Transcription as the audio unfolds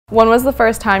When was the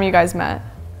first time you guys met?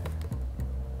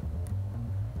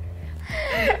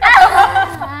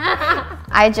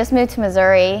 I just moved to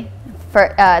Missouri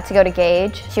to go to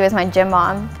Gage. She was my gym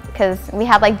mom because we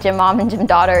had like gym mom and gym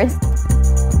daughters.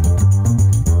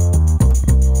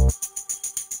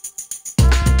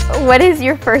 What is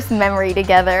your first memory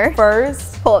together?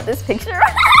 First? Pull up this picture.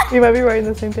 You might be writing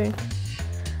the same thing.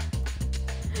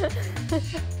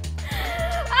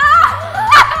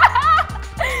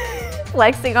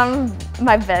 Flexing on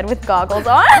my bed with goggles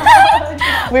on.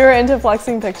 We were into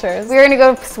flexing pictures. We were gonna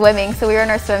go swimming, so we were in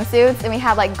our swimsuits and we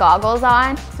had like goggles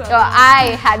on. So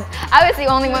I was the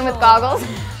only one with goggles.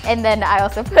 And then I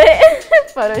also put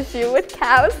photo shoot with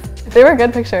cows. They were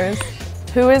good pictures.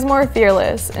 Who is more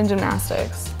fearless in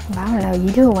gymnastics? I don't know,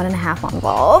 you do a 1.5 on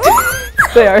vault.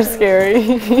 They are scary.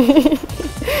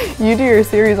 You do your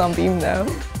series on beam though.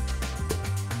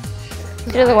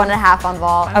 She does a 1.5 on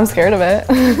vault. I'm scared of it.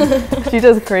 She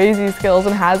does crazy skills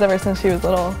and has ever since she was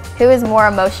little. Who is more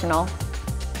emotional?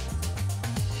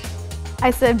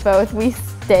 I said both. We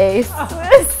stay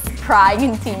crying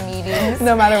in team meetings.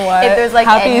 No matter what. If there's like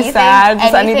happy, anything, sad,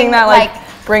 just anything that like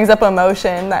brings up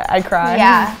emotion, that I cry.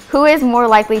 Yeah. Who is more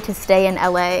likely to stay in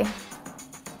LA?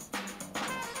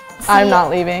 I'm not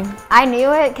leaving. I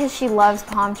knew it because she loves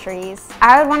palm trees.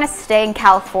 I would want to stay in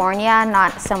California,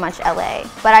 not so much LA.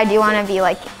 But I do want to be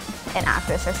like an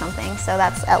actress or something, so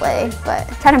that's LA. But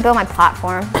I'm trying to build my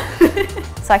platform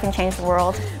so I can change the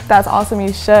world. That's awesome,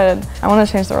 you should. I want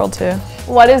to change the world too.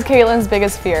 What is Katelyn's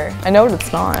biggest fear? I know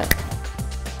it's not.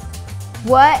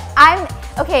 What?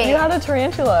 Okay. You had a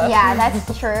tarantula. Yeah, that's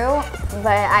true, but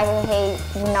I hate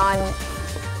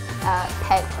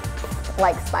non-pet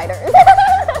like spiders.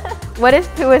 What is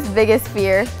Pua's biggest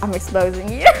fear? I'm exposing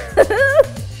you.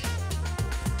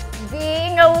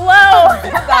 Being alone.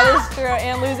 That is true,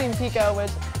 and losing Pico,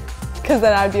 because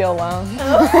then I'd be alone.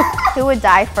 Who would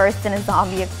die first in a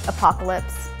zombie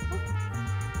apocalypse?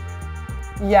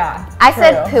 Yeah. I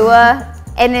said Pua,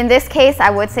 and in this case,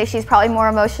 I would say she's probably more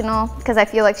emotional because I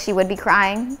feel like she would be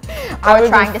crying. I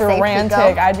would be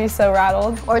frantic. I'd be so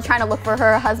rattled. Or trying to look for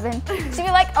her husband. She'd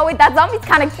be like, oh wait, that zombie's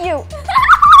kind of cute.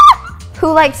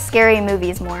 Who likes scary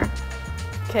movies more?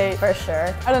 Kate. For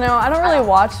sure. I don't know. I don't really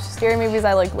watch scary movies.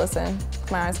 I like listen with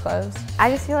my eyes closed.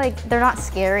 I just feel like they're not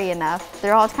scary enough.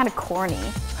 They're all kind of corny.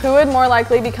 Who would more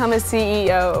likely become a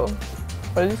CEO?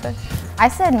 What did you say? I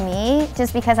said me,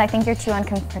 just because I think you're too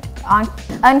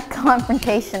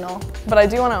unconfrontational. But I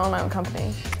do want to own my own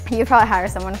company. You'd probably hire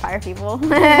someone to fire people.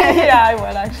 Yeah, I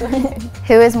would actually.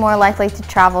 Who is more likely to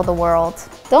travel the world?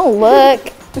 Don't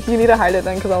look. You need to hide it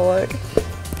then, because I'll look.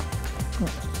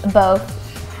 Both.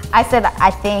 I said I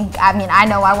think. I mean, I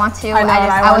know I want to. I know,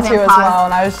 I want to as well,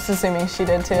 and I was just assuming she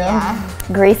did too. Yeah.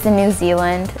 Greece and New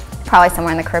Zealand, probably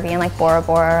somewhere in the Caribbean, like Bora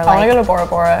Bora. I want to go to Bora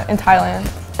Bora in Thailand.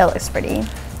 It looks pretty.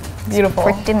 Beautiful.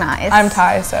 Pretty nice. I'm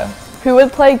Thai, so. Who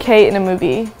would play Kate in a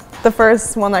movie? The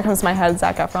first one that comes to my head is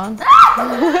Zac Efron.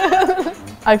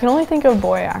 I can only think of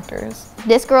boy actors.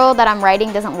 This girl that I'm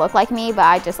writing doesn't look like me, but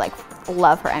I just like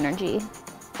love her energy.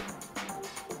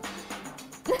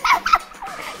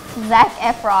 Zac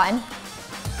Efron.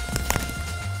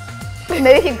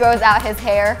 Maybe he grows out his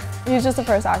hair. He's just the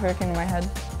first actor that came to my head.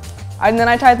 And then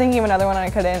I tried thinking of another one and I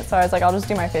couldn't, so I was like, I'll just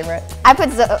do my favorite. I put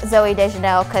Zooey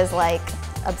Deschanel because like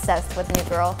obsessed with New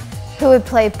Girl. Who would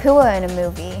play Pua in a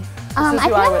movie? I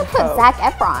think I would put Zac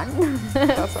Efron.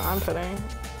 That's what I'm putting.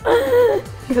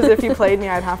 Because if he played me,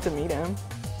 I'd have to meet him.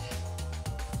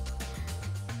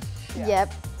 Yeah.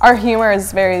 Yep. Our humor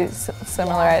is very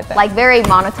similar, I think. Like very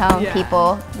monotone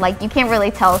people. Like you can't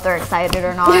really tell if they're excited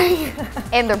or not.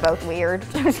 And they're both weird.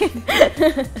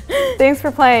 Thanks for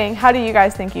playing. How do you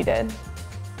guys think you did?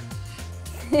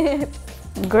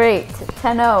 Great.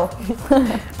 10-0.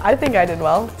 I think I did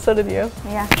well. So did you.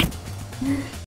 Yeah.